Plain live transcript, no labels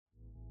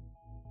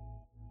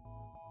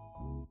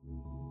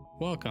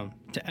Welcome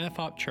to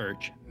FHOP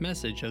Church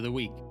Message of the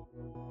Week.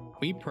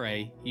 We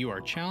pray you are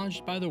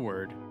challenged by the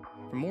Word.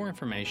 For more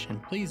information,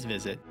 please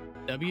visit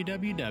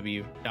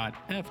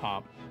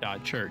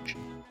www.fhop.church.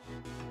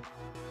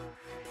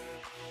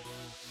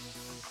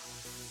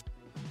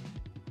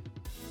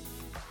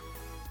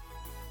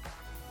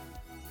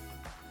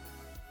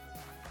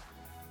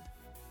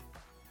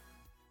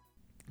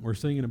 We're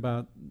singing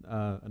about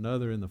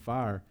another in the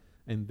fire,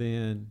 and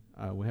then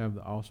we have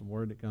the awesome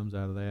word that comes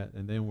out of that,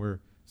 and then we're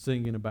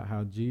singing about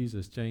how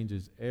Jesus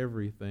changes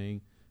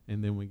everything,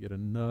 and then we get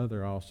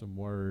another awesome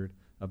word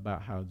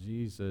about how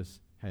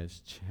Jesus has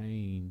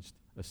changed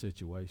a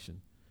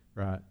situation,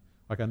 right?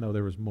 Like, I know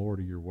there was more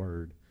to your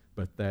word,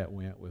 but that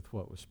went with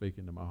what was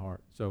speaking to my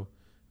heart. So,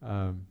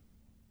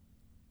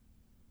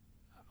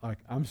 like,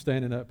 I'm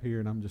standing up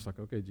here, and I'm just like,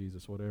 okay,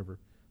 Jesus, whatever.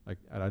 Like,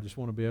 I just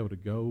want to be able to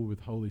go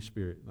with Holy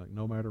Spirit, like,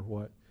 no matter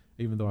what.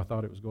 Even though I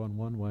thought it was going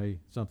one way,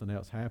 something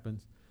else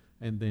happens.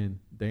 And then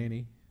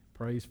Danny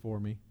prays for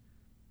me,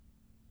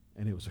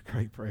 and it was a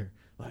great prayer.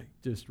 Like,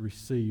 just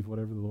receive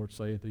whatever the Lord's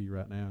saying to you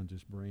right now and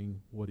just bring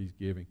what he's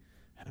giving.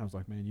 And I was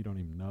like, man, you don't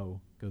even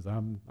know. Because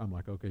I'm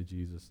like, okay,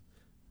 Jesus,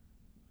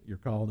 you're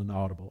called an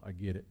audible. I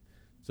get it.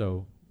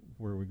 So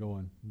where are we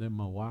going? Then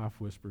my wife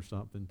whispers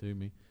something to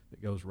me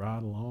that goes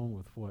right along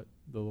with what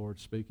the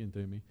Lord's speaking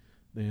to me.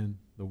 Then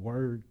the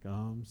word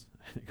comes,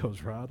 and it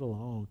goes right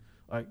along.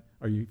 Like,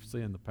 are you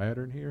seeing the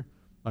pattern here?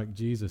 Like,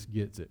 Jesus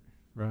gets it,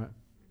 right?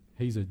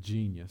 He's a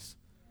genius.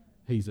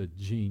 He's a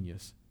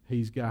genius.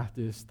 He's got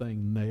this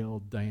thing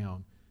nailed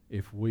down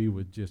if we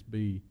would just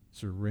be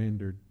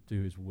surrendered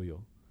to his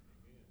will,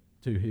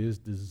 to his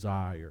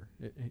desire.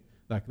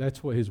 Like,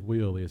 that's what his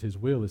will is. His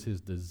will is his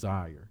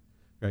desire.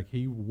 Like,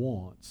 he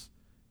wants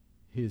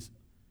his,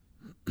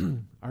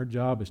 our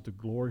job is to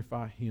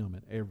glorify him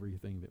in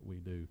everything that we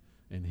do.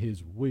 And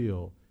his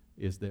will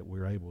is that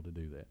we're able to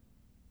do that,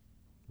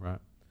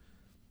 right?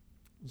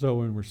 So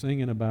when we're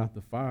singing about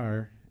the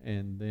fire,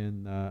 and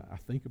then I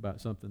think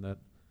about something that's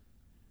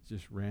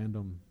just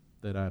random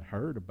that I'd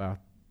heard about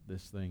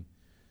this thing.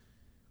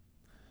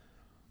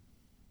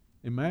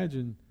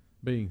 Imagine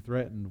being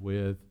threatened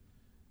with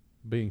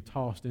being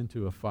tossed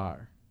into a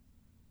fire,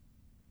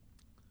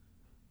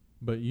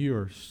 but you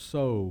are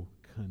so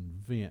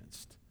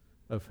convinced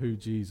of who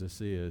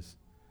Jesus is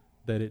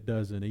that it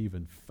doesn't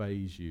even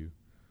faze you.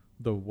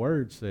 The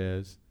word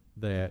says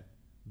that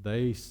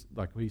he's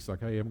like,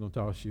 hey, I'm going to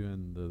toss you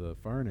into the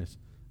furnace.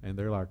 And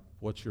they're like,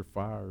 what's your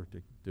fire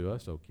to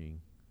us, O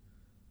King?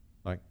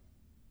 Like,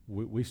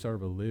 we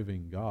serve a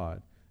living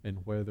God.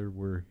 And whether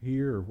we're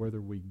here or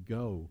whether we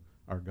go,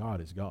 our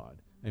God is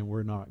God. And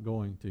we're not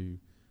going to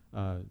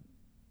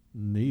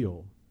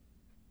kneel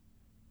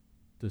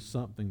to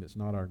something that's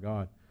not our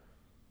God.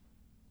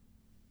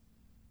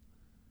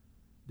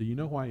 Do you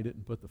know why he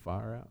didn't put the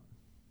fire out?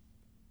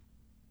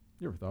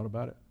 You ever thought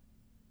about it?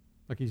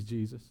 Like, he's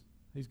Jesus.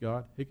 He's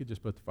God. He could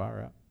just put the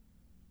fire out.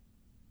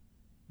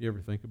 You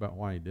ever think about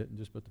why he didn't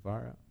just put the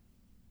fire out?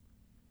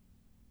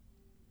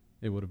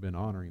 It would have been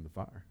honoring the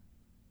fire.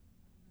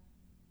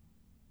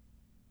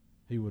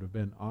 He would have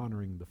been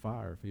honoring the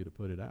fire if he'd have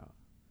put it out,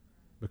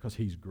 because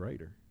he's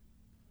greater.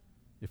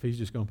 If he's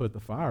just going to put the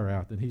fire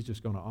out, then he's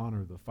just going to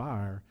honor the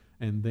fire,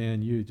 and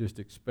then you just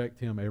expect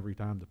him every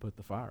time to put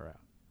the fire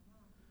out.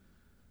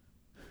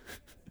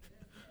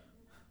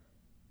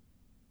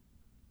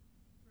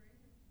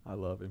 I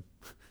love him.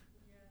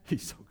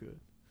 He's so good.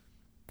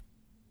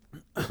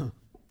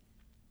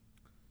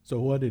 So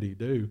what did he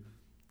do?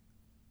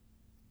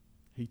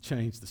 He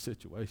changed the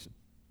situation.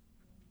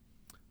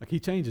 Like, he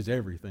changes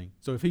everything.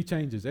 So if he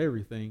changes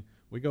everything,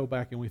 we go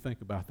back and we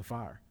think about the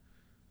fire.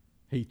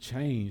 He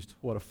changed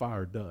what a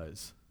fire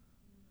does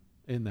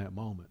in that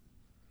moment.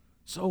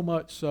 So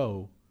much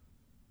so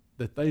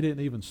that they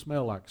didn't even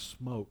smell like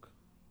smoke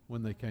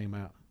when they came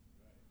out.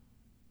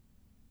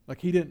 Like,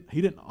 he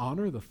didn't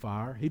honor the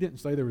fire. He didn't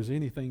say there was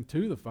anything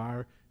to the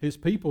fire. His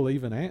people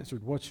even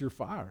answered, what's your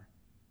fire?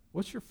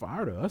 What's your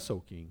fire to us, O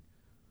King?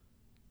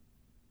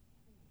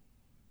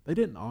 They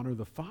didn't honor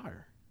the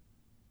fire.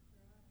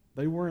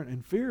 They weren't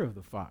in fear of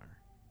the fire.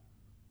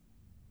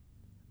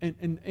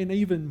 And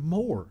even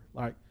more,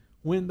 like,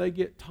 when they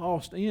get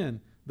tossed in,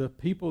 the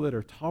people that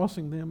are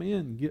tossing them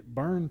in get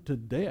burned to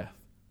death.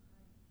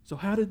 So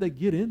how did they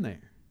get in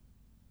there?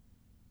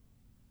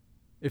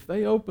 If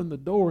they open the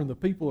door and the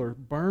people are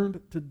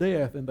burned to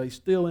death and they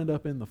still end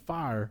up in the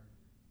fire,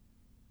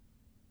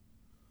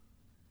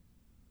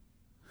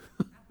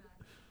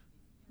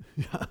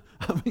 yeah,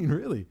 I mean,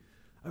 really.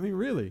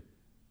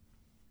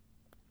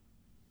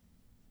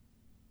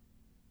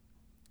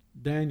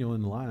 Daniel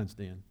in the lion's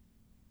den.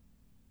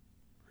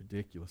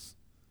 Ridiculous.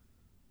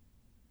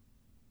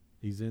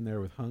 He's in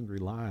there with hungry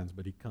lions,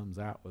 but he comes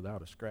out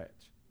without a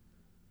scratch.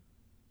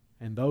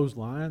 And those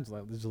lions,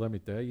 like, just let me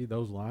tell you,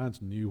 those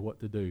lions knew what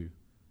to do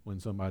when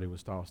somebody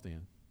was tossed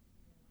in.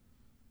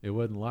 It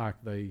wasn't like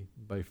they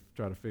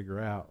try to figure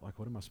out, like,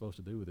 what am I supposed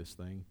to do with this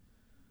thing?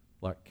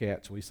 Like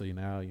cats we see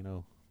now,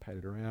 pat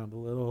it around a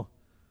little,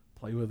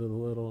 play with it a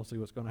little, see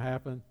what's going to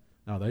happen.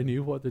 No, they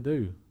knew what to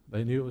do.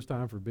 They knew it was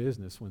time for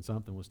business when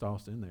something was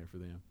tossed in there for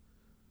them.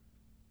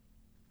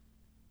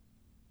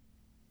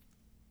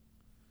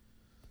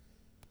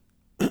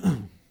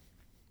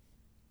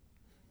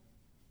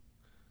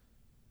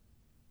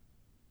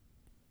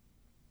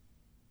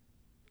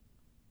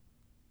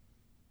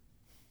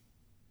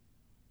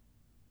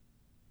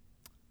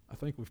 I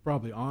think we've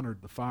probably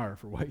honored the fire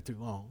for way too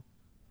long.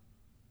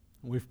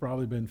 We've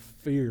probably been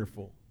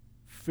fearful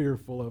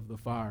of the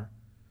fire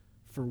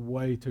for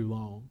way too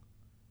long.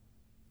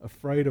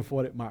 Afraid of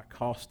what it might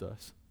cost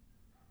us.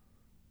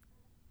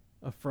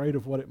 Afraid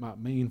of what it might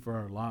mean for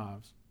our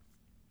lives.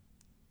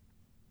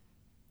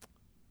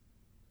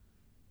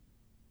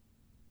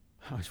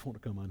 I just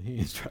want to come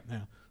unhinged right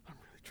now. I'm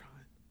really trying.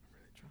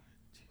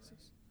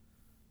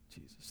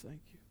 Jesus,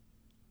 thank you.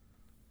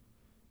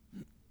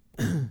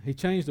 He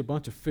changed a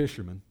bunch of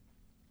fishermen,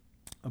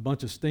 a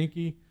bunch of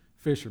stinky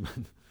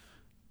fishermen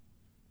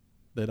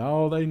that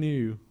all they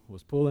knew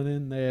was pulling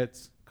in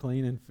nets,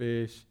 cleaning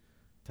fish,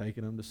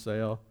 taking them to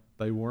sell.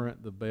 They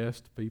weren't the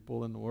best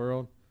people in the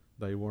world.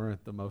 They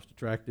weren't the most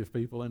attractive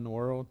people in the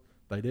world.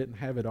 They didn't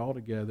have it all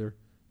together.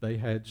 They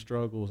had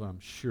struggles,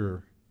 I'm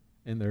sure,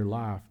 in their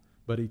life.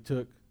 But he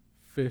took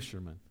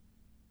fishermen,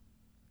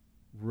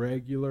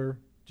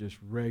 just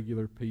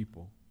regular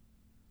people,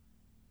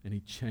 and he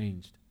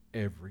changed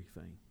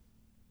everything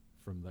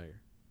from there.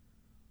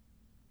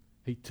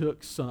 He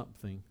took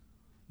something,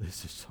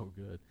 this is so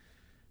good.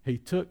 He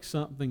took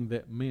something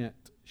that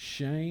meant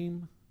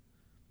shame,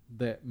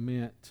 that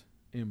meant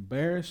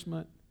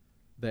embarrassment,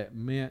 that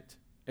meant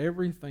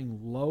everything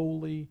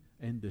lowly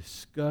and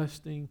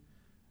disgusting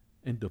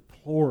and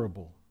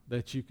deplorable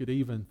that you could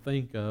even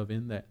think of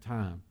in that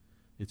time.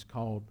 It's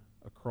called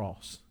a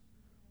cross.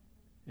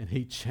 And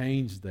he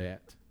changed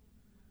that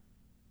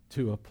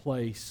to a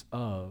place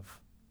of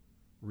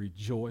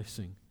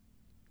rejoicing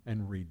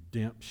and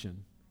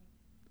redemption,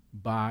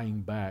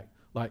 buying back.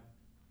 Like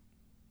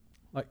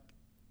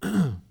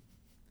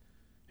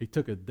he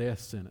took a death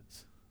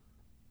sentence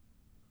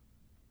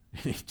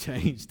and he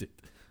changed it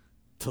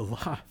to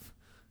life.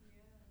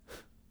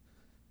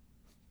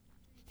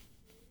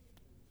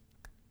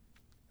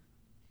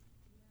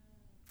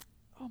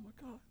 Oh my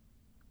God.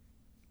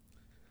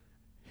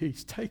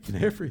 He's taken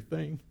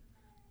everything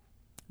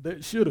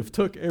that should have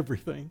took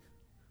everything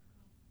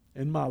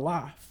in my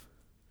life,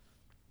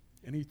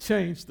 and he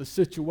changed the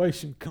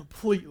situation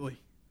completely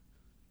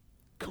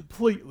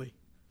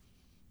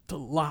to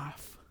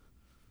life,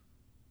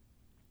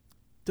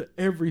 to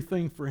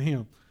everything for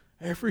him.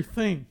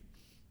 Everything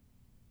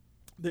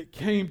that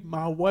came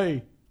my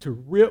way to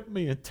rip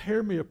me and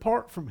tear me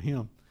apart from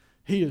him,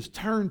 he has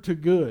turned to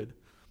good.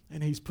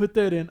 And he's put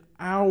that in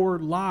our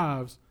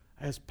lives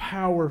as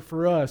power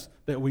for us,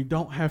 that we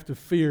don't have to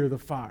fear the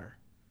fire.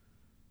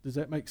 Does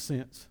that make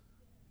sense?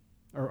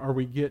 Or are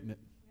we getting it?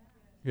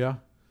 Yeah?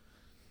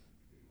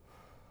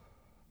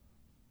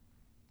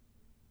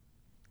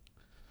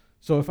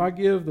 So if I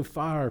give the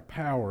fire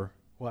power,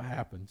 what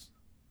happens?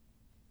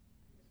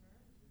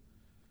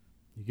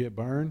 You get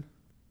burned,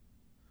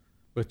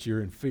 but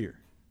you're in fear.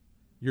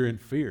 You're in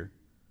fear.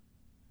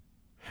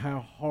 How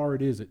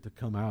hard is it to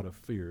come out of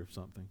fear of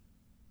something?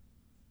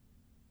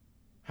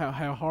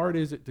 How hard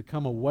is it to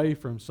come away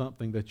from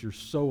something that you're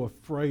so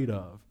afraid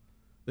of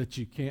that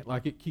you can't,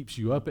 like it keeps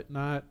you up at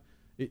night,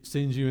 it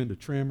sends you into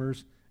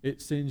tremors,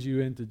 it sends you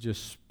into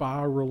just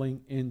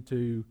spiraling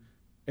into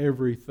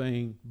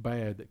everything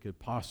bad that could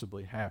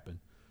possibly happen.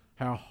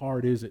 How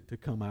hard is it to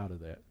come out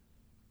of that?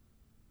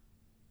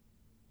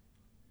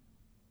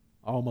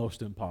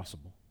 Almost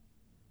impossible.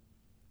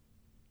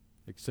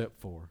 Except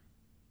for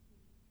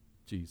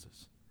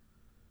Jesus.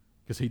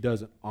 Because he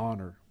doesn't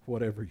honor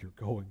whatever you're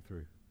going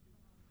through.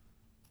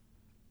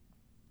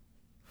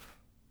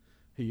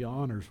 He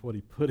honors what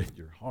he put in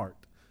your heart.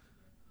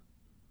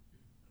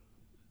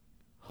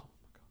 Oh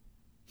my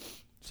God.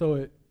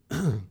 So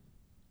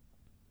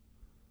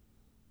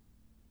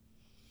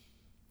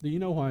do you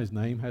know why his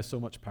name has so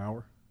much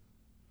power?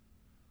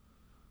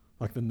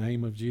 Like the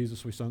name of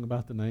Jesus, we sung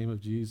about the name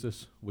of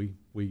Jesus. We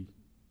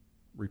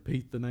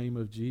repeat the name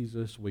of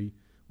Jesus. We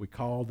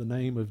call the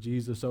name of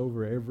Jesus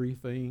over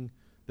everything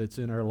that's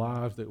in our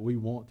lives that we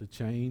want to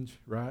change,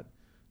 right?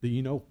 Do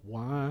you know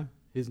why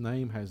his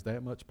name has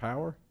that much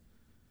power?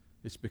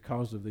 It's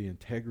because of the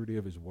integrity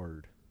of his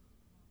word.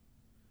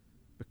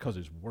 Because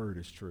his word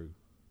is true.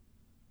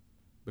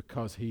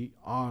 Because he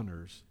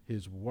honors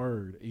his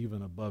word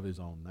even above his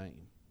own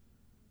name.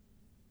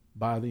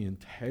 By the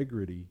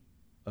integrity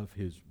of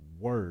his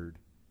word,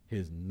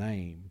 his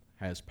name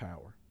has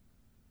power.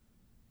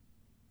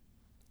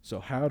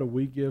 So how do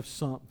we give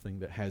something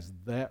that has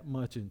that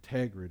much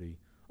integrity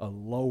a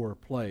lower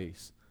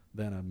place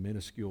than a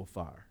minuscule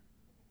fire?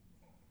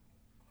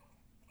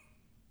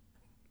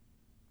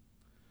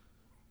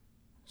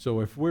 So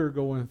if we're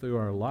going through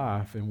our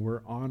life and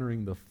we're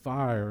honoring the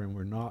fire and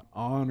we're not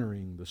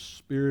honoring the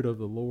Spirit of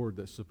the Lord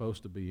that's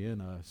supposed to be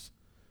in us,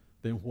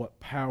 then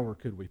what power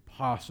could we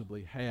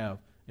possibly have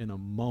in a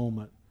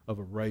moment of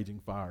a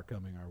raging fire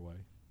coming our way?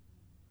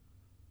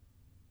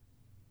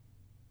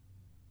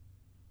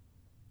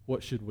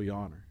 what should we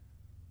honor?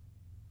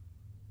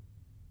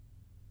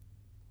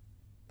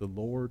 The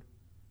Lord,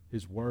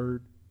 His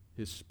Word,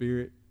 His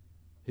Spirit,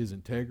 His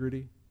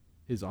integrity,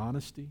 His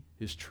honesty,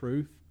 His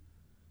truth.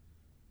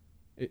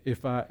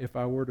 If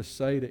I were to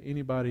say to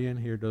anybody in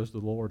here, does the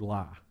Lord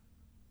lie?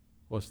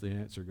 What's the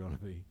answer going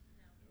to be?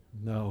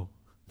 No.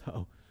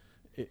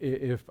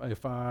 If I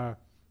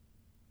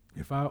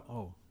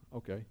oh,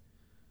 okay.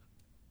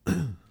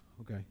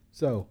 Okay.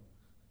 So,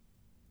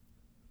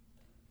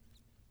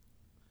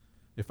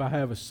 if I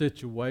have a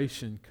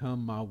situation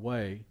come my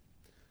way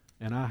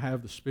and I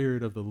have the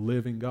Spirit of the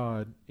living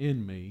God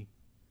in me,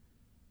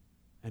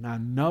 and I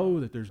know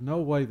that there's no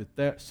way that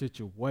that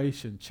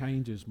situation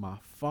changes my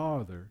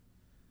Father,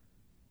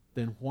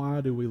 then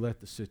why do we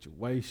let the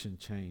situation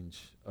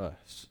change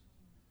us?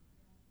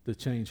 To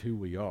change who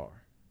we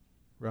are,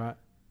 right?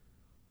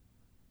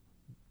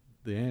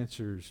 The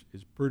answer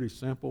is pretty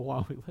simple.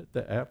 Why we let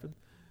that happen?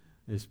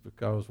 It's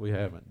because we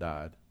haven't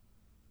died.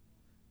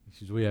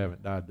 Because we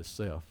haven't died to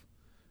self.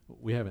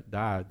 We haven't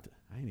died.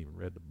 I ain't even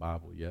read the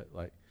Bible yet.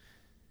 Like,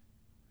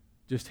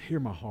 just hear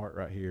my heart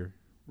right here,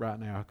 right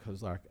now,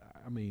 because, like,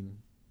 I mean,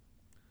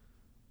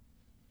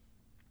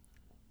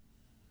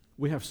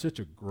 we have such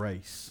a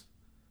grace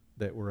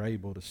that we're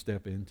able to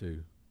step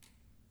into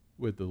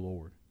with the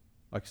Lord.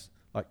 Like,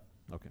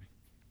 okay.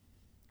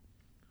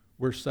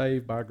 We're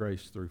saved by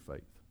grace through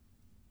faith,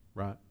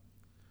 right?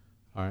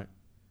 All right.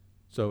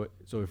 So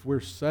if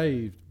we're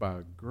saved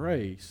by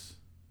grace,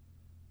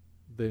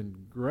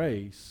 then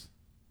grace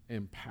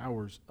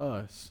empowers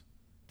us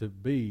to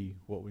be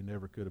what we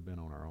never could have been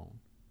on our own,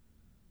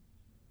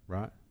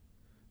 right?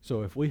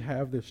 So if we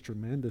have this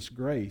tremendous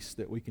grace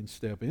that we can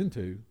step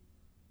into,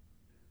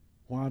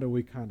 why do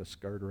we kind of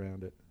skirt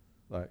around it?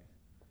 Like,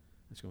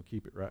 it's going to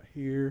keep it right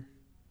here,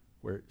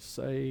 where it's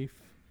safe,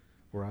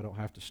 where I don't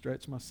have to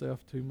stretch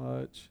myself too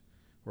much,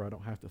 where I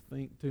don't have to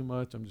think too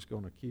much. I'm just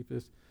going to keep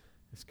this.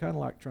 It's kind of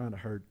like trying to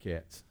herd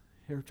cats.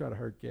 You ever try to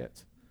herd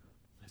cats?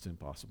 It's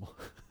impossible.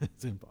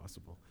 It's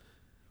impossible.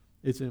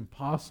 It's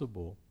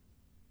impossible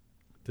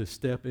to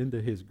step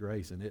into His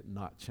grace and it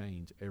not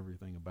change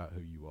everything about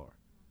who you are.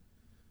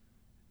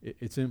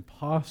 It's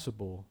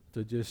impossible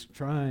to just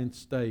try and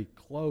stay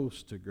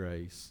close to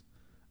grace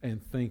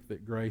and think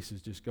that grace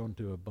is just going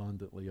to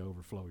abundantly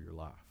overflow your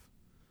life,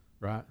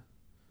 right?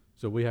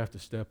 So we have to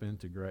step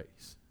into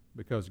grace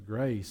because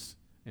grace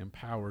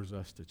empowers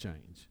us to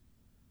change.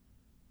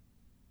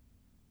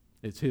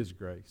 It's His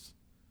grace.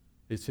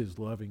 It's His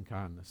loving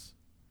kindness.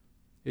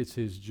 It's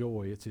His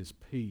joy. It's His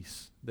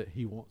peace that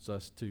He wants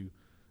us to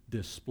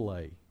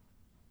display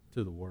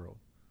to the world.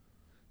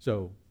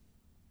 So,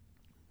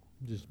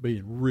 just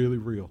being really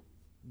real.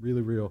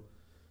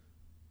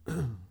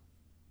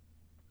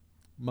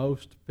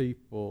 Most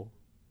people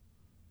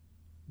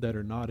that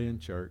are not in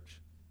church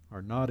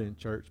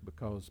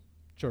because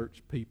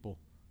church people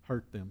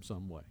hurt them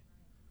some way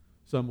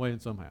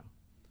and somehow.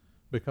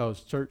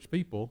 Because church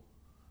people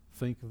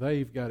think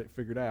they've got it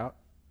figured out,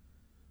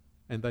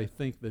 and they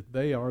think that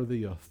they are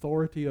the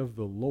authority of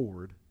the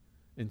Lord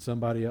in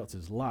somebody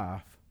else's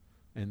life,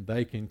 and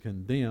they can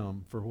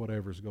condemn for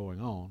whatever's going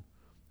on,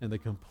 and they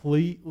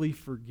completely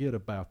forget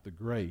about the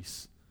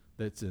grace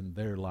that's in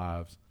their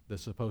lives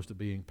that's supposed to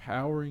be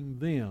empowering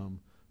them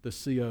to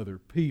see other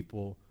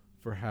people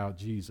for how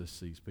Jesus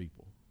sees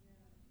people.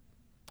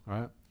 All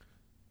right?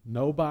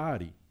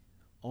 Nobody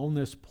on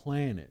this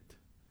planet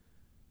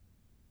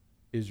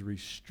is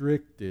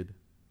restricted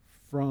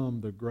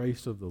from the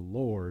grace of the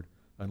Lord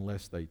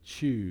unless they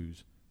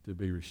choose to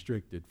be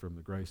restricted from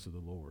the grace of the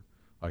Lord.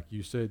 Like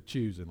you said,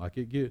 choosing. Like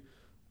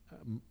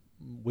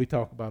we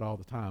talk about all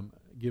the time,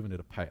 giving it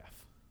a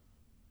path,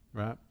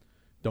 right?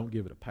 Don't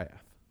give it a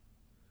path.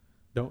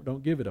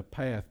 Don't give it a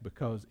path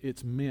because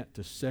it's meant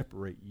to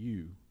separate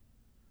you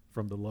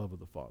from the love of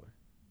the Father,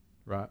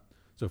 right?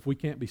 So if we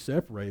can't be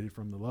separated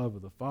from the love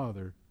of the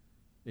Father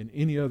in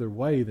any other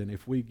way than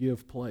if we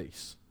give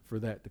place for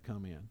that to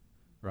come in,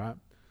 right?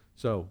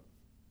 So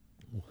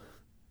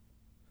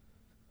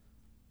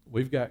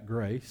we've got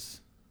grace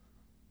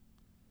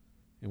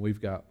and we've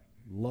got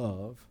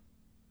love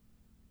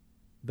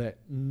that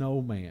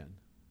no man,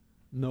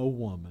 no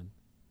woman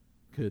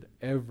could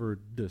ever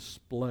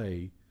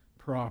display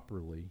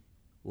properly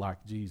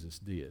like Jesus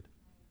did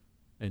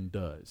and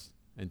does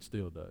and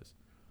still does.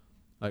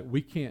 Like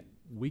we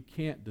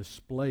can't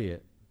display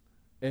it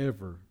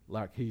ever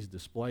like He's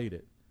displayed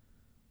it.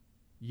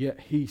 Yet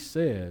He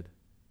said,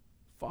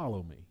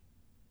 follow me.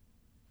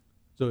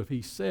 So if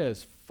He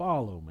says,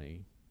 follow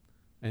me,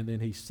 and then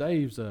He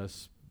saves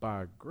us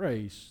by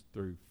grace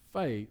through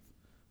faith,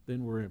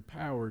 then we're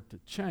empowered to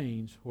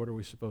change. What are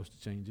we supposed to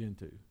change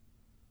into?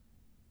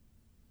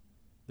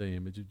 The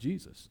image of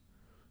Jesus.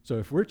 So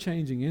if we're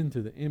changing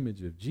into the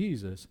image of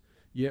Jesus,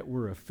 yet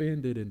we're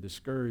offended and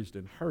discouraged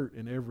and hurt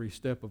in every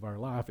step of our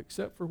life,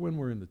 except for when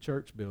we're in the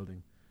church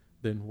building,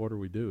 then what are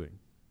we doing?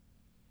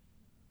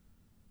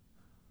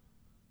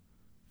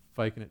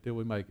 Faking it till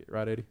we make it.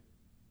 Right, Eddie?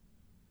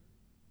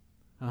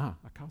 I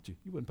caught you.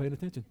 You wasn't paying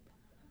attention.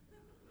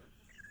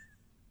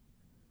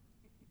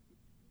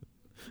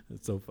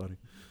 It's so funny.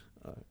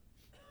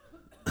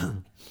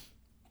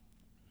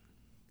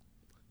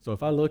 So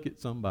if I look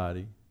at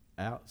somebody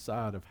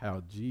outside of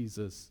how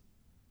Jesus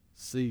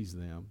sees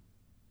them,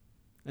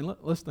 and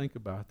let's think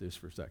about this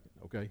for a second,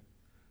 okay?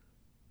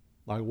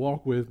 Like,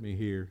 walk with me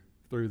here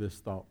through this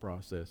thought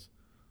process.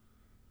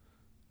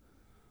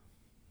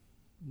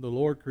 The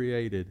Lord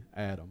created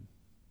Adam.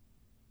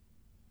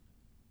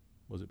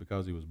 Was it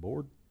because he was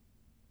bored?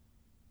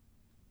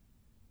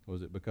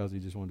 Was it because he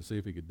just wanted to see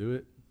if he could do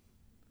it?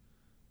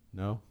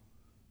 No.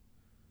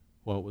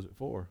 What was it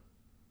for?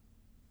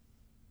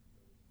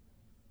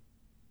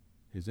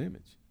 His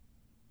image.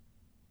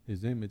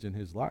 His image and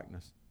his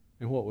likeness.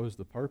 And what was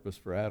the purpose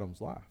for Adam's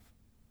life?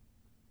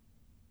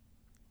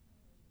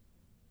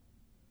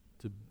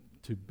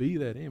 To be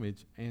that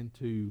image and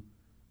to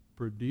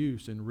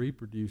produce and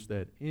reproduce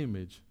that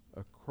image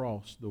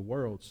across the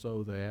world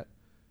so that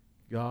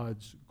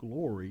God's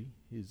glory,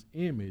 his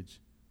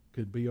image,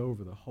 could be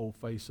over the whole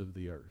face of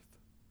the earth.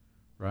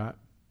 Right?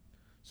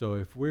 So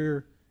if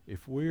we're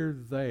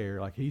there,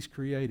 like he's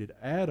created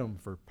Adam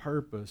for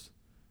purpose,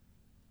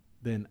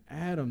 then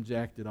Adam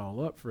jacked it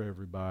all up for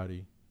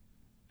everybody,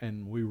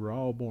 and we were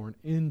all born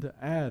into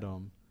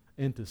Adam,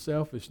 into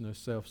selfishness,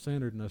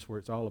 self-centeredness, where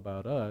it's all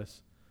about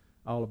us,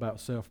 all about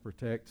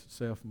self-protect,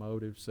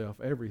 self-motive,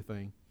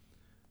 self-everything.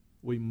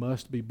 We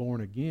must be born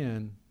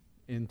again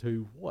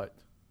into what?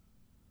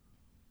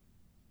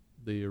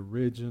 The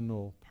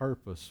original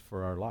purpose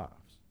for our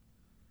lives.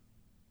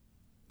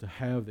 To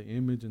have the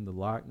image and the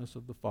likeness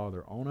of the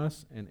Father on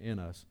us and in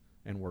us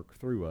and work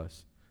through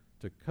us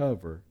to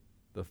cover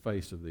the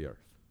face of the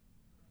earth.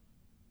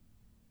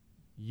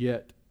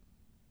 Yet,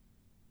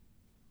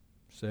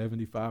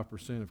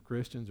 75% of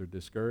Christians are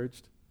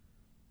discouraged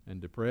and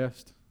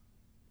depressed.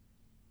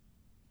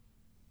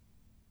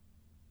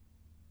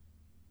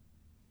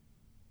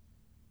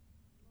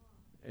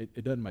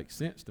 It doesn't make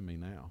sense to me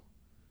now.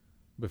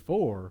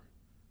 Before,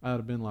 I'd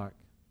have been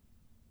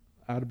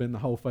the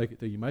whole fake it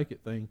till you make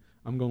it thing.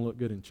 I'm going to look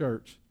good in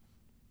church.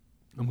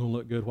 I'm going to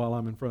look good while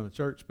I'm in front of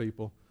church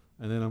people.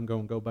 And then I'm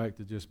going to go back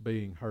to just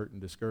being hurt and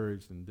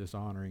discouraged and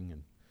dishonoring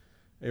and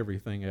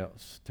everything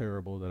else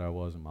terrible that I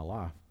was in my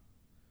life.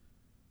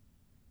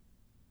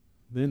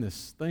 Then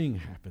this thing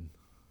happened.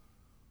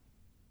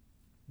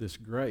 This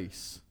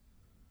grace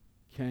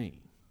came.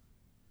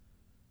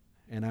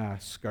 And I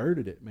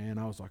skirted it, man.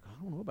 I was like,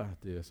 I don't know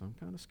about this. I'm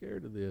kind of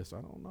scared of this.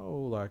 I don't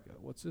know, like,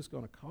 what's this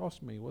going to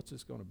cost me? What's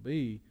this going to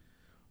be?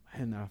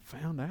 And I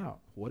found out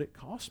what it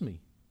cost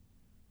me.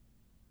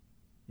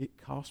 It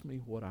cost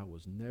me what I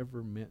was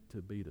never meant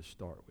to be to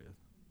start with.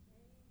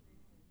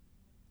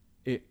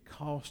 It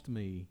cost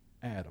me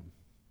Adam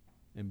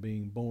and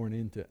being born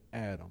into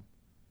Adam.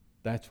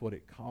 That's what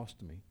it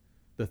cost me.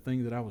 The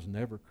thing that I was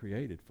never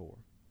created for.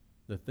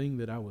 The thing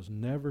that I was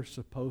never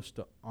supposed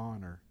to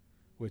honor,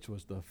 which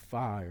was the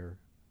fire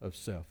of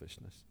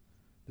selfishness.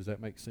 Does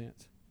that make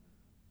sense?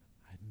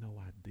 I had no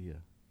idea.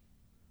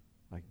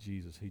 Like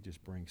Jesus, he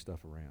just brings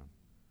stuff around.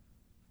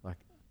 Like,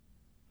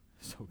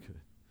 so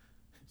good.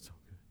 So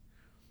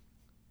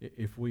good.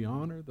 If we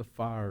honor the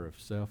fire of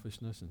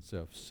selfishness and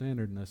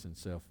self-centeredness and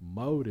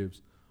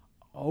self-motives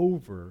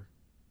over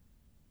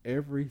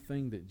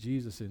everything that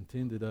Jesus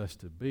intended us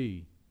to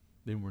be,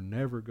 then we're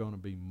never going to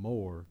be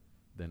more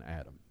than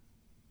Adam,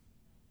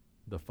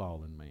 the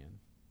fallen man.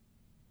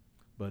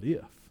 But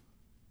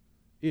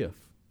if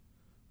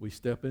we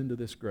step into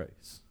this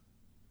grace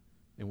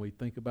and we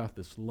think about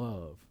this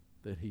love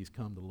that he's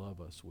come to love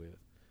us with,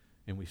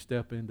 and we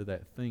step into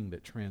that thing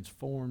that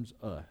transforms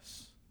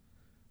us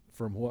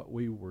from what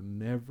we were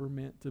never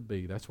meant to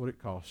be, that's what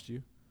it cost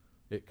you.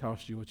 It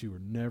cost you what you were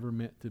never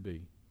meant to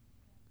be.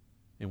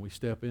 And we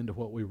step into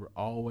what we were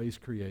always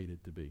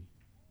created to be.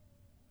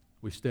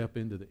 We step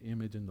into the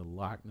image and the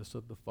likeness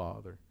of the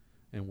Father,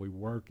 and we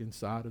work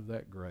inside of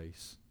that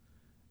grace,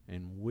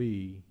 and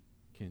we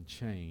can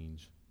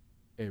change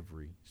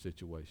every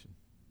situation.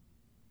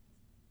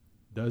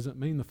 Doesn't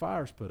mean the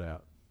fire's put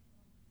out.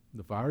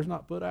 The fire's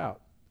not put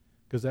out,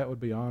 because that would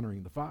be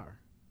honoring the fire.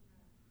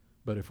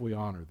 But if we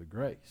honor the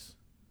grace,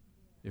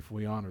 if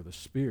we honor the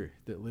Spirit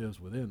that lives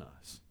within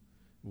us,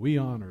 we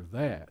honor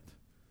that,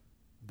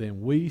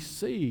 then we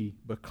see,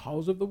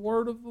 because of the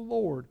word of the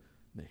Lord,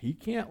 that he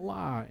can't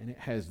lie, and it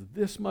has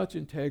this much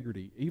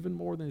integrity, even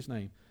more than his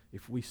name.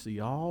 If we see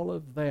all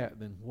of that,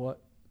 then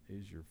what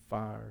is your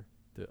fire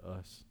to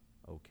us,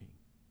 O King?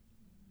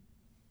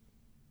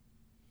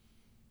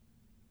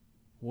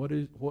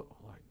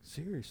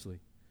 Seriously.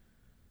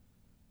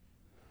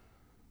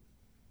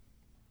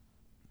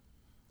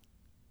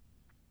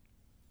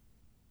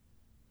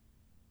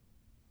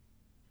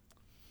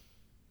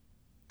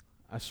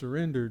 I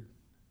surrendered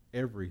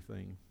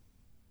everything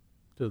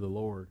to the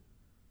Lord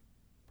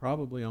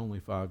probably only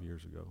 5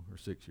 years ago or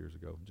 6 years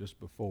ago, just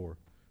before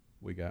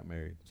we got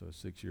married. So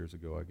 6 years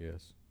ago, I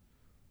guess.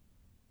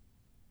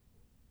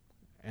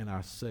 And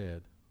I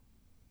said,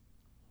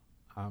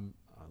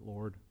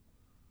 Lord,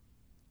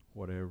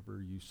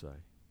 whatever you say.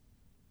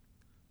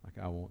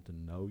 Like, I want to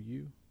know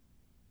you.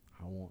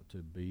 I want to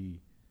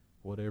be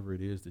whatever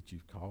it is that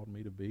you've called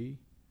me to be.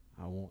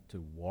 I want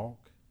to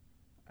walk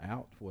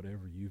out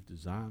whatever you've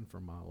designed for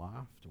my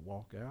life to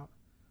walk out.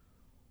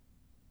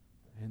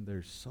 And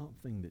there's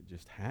something that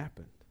just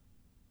happened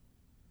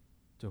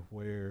to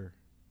where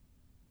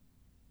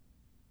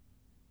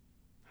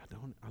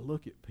I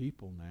look at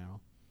people now,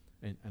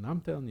 and I'm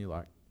telling you,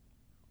 like,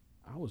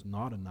 I was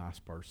not a nice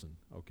person,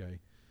 okay?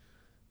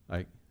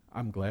 Like,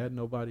 I'm glad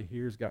nobody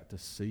here's got to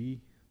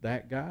see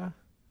that guy,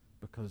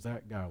 because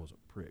that guy was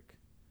a prick.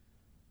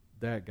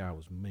 That guy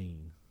was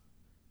mean.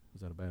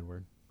 Was that a bad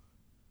word?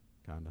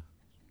 Kinda.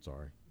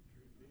 Sorry.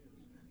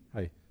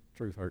 Hey,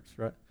 truth hurts,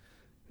 right?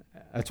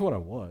 That's what I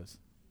was.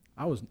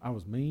 I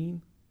was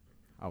mean.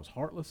 I was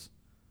heartless.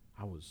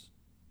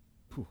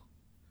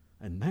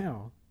 And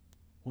now,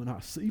 when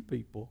I see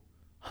people,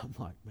 I'm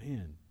like,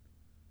 man,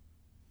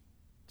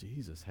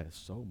 Jesus has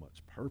so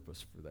much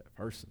purpose for that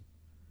person.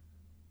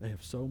 They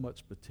have so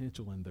much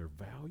potential, and their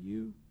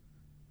value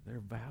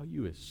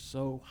is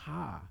so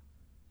high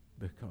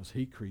because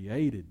he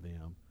created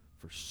them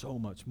for so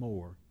much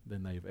more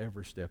than they've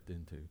ever stepped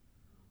into,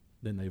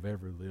 than they've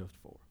ever lived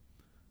for.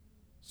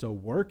 So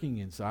working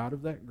inside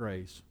of that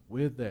grace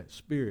with that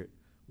Spirit,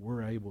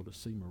 we're able to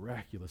see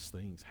miraculous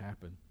things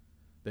happen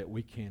that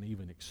we can't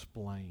even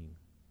explain.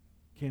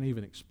 Can't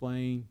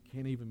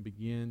even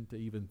begin to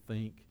even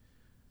think,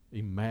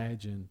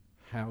 imagine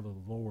how the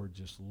Lord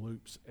just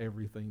loops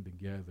everything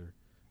together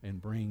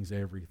and brings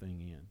everything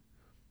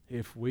in.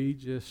 If we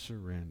just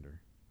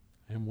surrender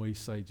and we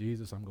say,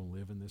 Jesus, I'm going to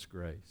live in this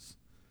grace,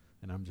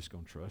 and I'm just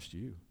going to trust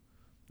you.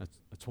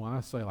 That's why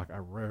I say, like, I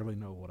rarely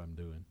know what I'm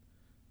doing.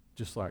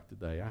 Just like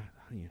today, I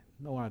have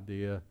no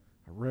idea.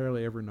 I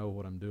rarely ever know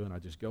what I'm doing. I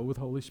just go with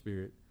Holy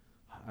Spirit.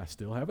 I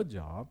still have a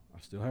job. I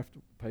still have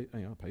to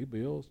pay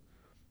bills.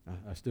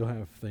 I still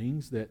have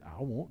things that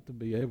I want to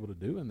be able to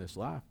do in this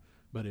life.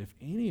 But if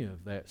any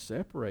of that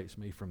separates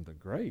me from the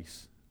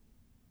grace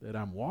that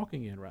I'm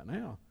walking in right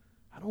now,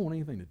 I don't want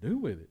anything to do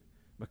with it,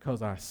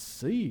 because I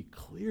see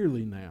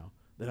clearly now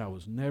that I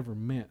was never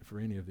meant for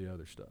any of the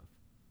other stuff.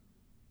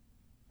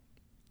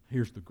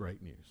 Here's the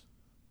great news.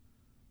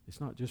 It's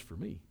not just for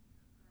me.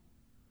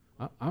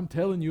 I'm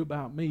telling you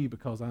about me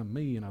because I'm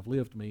me, and I've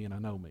lived me, and I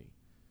know me.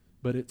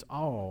 But it's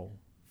all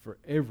for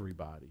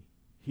everybody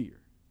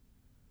here.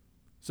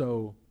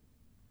 So,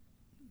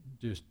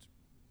 just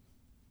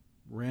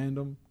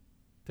random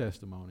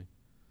testimony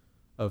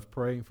of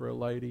praying for a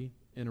lady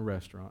in a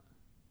restaurant.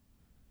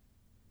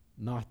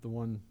 Not the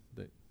one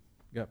that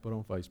got put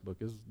on Facebook.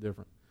 This is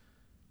different.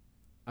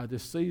 I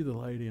just see the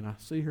lady, and I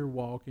see her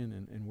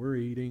walking, and we're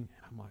eating,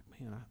 and I'm like,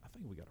 man, I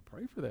think we got to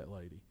pray for that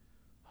lady.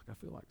 Like, I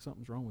feel like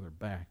something's wrong with her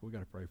back. We got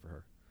to pray for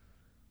her.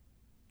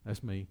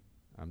 That's me.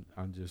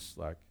 I'm just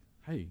like,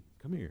 hey,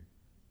 come here.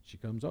 She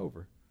comes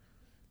over.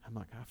 I'm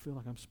like, I feel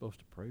like I'm supposed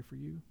to pray for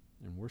you,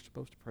 and we're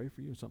supposed to pray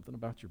for you, something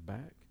about your back.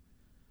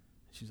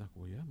 And she's like,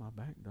 well, yeah, my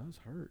back does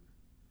hurt.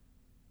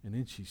 And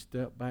then she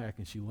stepped back,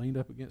 and she leaned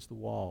up against the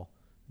wall.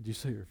 Did you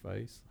see her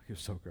face? Like, it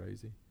was so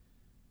crazy.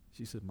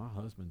 She said, my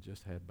husband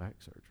just had back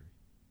surgery.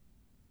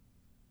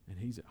 And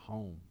he's at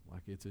home,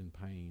 like it's in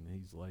pain,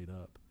 and he's laid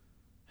up.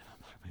 And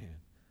I'm like, man,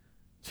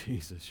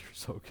 Jesus, you're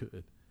so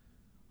good.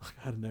 Like,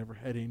 I'd never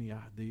had any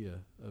idea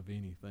of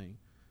anything.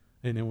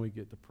 And then we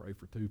get to pray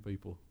for two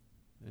people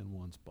in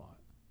one spot.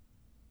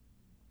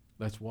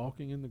 That's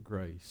walking in the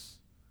grace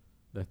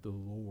that the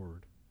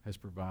Lord has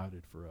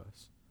provided for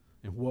us.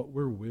 And what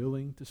we're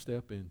willing to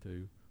step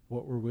into,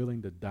 what we're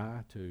willing to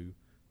die to,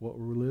 what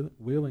we're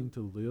willing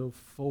to live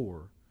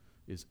for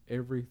is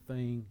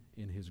everything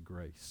in his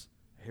grace,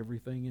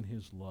 everything in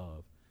his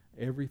love,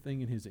 everything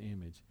in his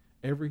image,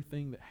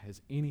 everything that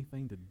has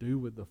anything to do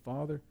with the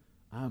Father.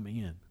 I'm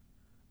in.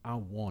 I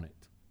want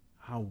it.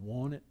 I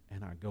want it,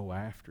 and I go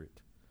after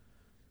it.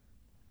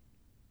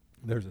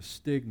 There's a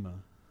stigma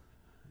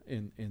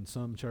in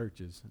some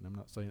churches, and I'm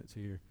not saying it's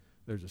here.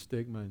 There's a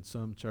stigma in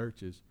some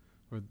churches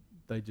where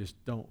they just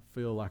don't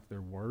feel like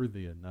they're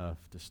worthy enough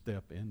to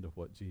step into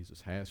what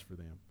Jesus has for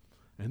them.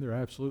 And they're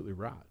absolutely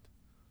right.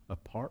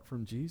 Apart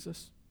from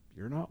Jesus,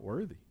 you're not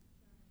worthy.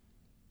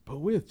 But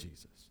with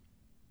Jesus,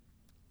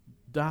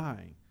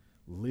 dying,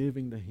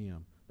 living to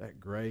him, that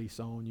grace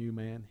on you,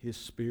 man, his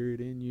Spirit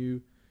in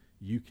you,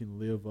 you can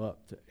live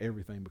up to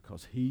everything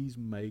because he's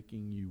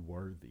making you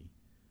worthy.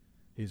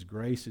 His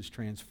grace is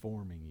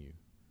transforming you.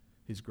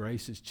 His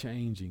grace is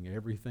changing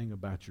everything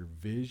about your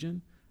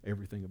vision,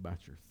 everything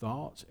about your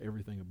thoughts,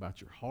 everything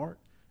about your heart,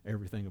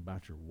 everything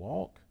about your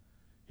walk.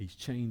 He's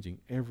changing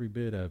every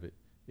bit of it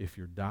if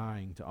you're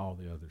dying to all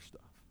the other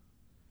stuff.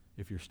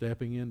 If you're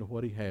stepping into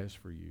what he has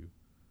for you,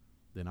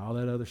 then all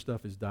that other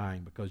stuff is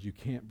dying because you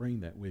can't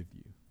bring that with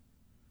you.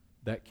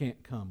 That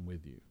can't come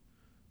with you.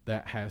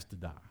 That has to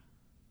die.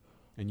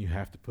 And you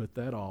have to put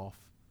that off,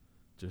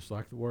 just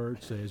like the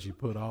word says, you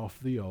put off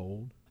the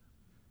old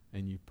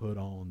and you put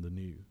on the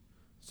new.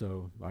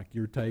 So like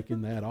you're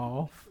taking that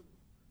off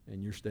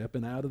and you're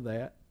stepping out of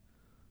that,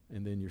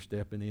 and then you're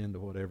stepping into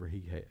whatever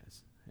he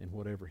has and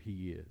whatever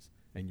he is,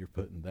 and you're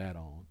putting that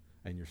on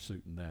and you're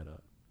suiting that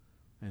up.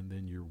 And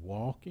then you're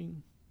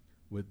walking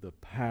with the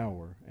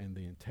power and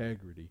the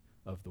integrity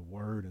of the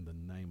Word and the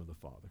name of the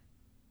Father.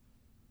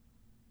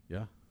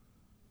 Yeah?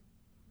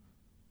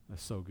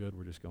 That's so good,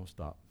 we're just going to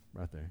stop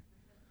right there.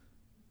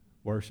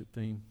 Worship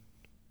team,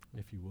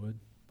 if you would,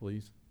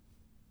 please.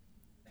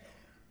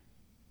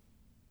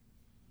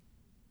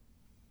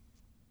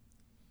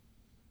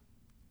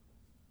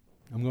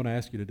 I'm going to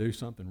ask you to do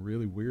something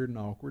really weird and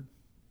awkward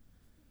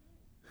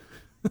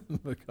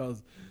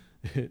because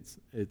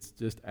it's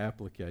just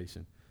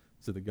application.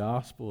 So the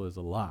gospel is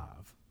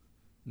alive.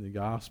 The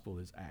gospel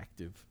is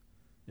active.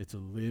 It's a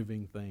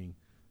living thing.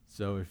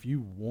 So if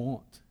you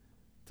want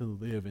to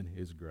live in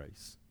His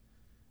grace,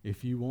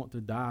 if you want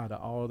to die to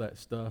all that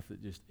stuff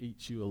that just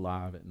eats you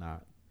alive at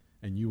night,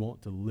 and you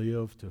want to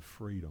live to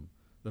freedom,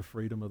 the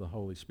freedom of the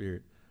Holy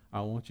Spirit,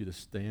 I want you to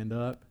stand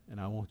up, and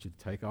I want you to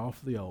take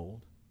off the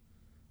old,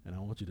 and I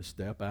want you to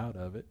step out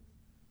of it,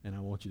 and I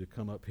want you to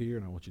come up here,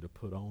 and I want you to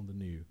put on the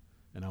new,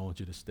 and I want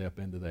you to step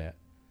into that.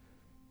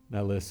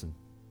 Now listen,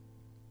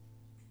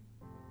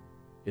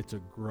 it's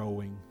a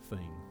growing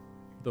thing.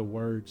 The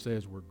Word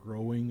says we're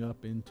growing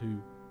up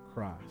into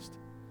Christ,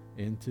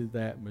 into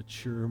that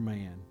mature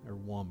man or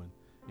woman,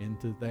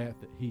 into that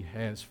He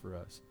has for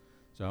us.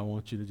 So I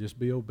want you to just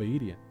be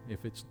obedient.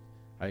 If it's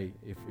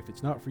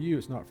not for you,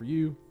 it's not for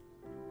you,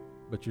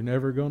 but you're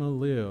never going to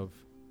live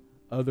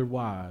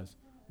otherwise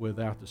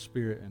without the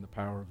Spirit and the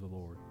power of the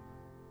Lord.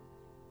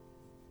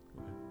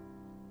 Go ahead.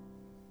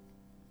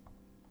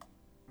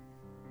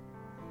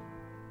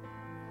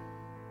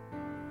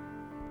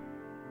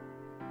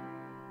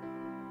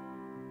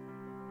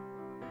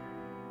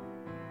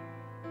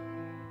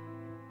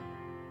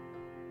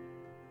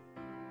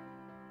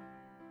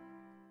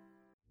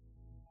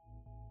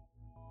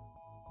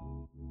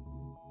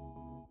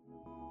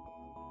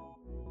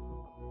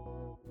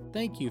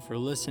 Thank you for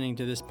listening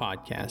to this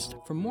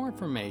podcast. For more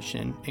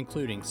information,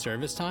 including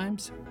service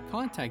times,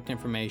 contact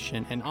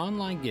information, and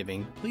online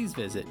giving, please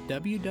visit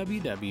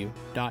www.fhop.church.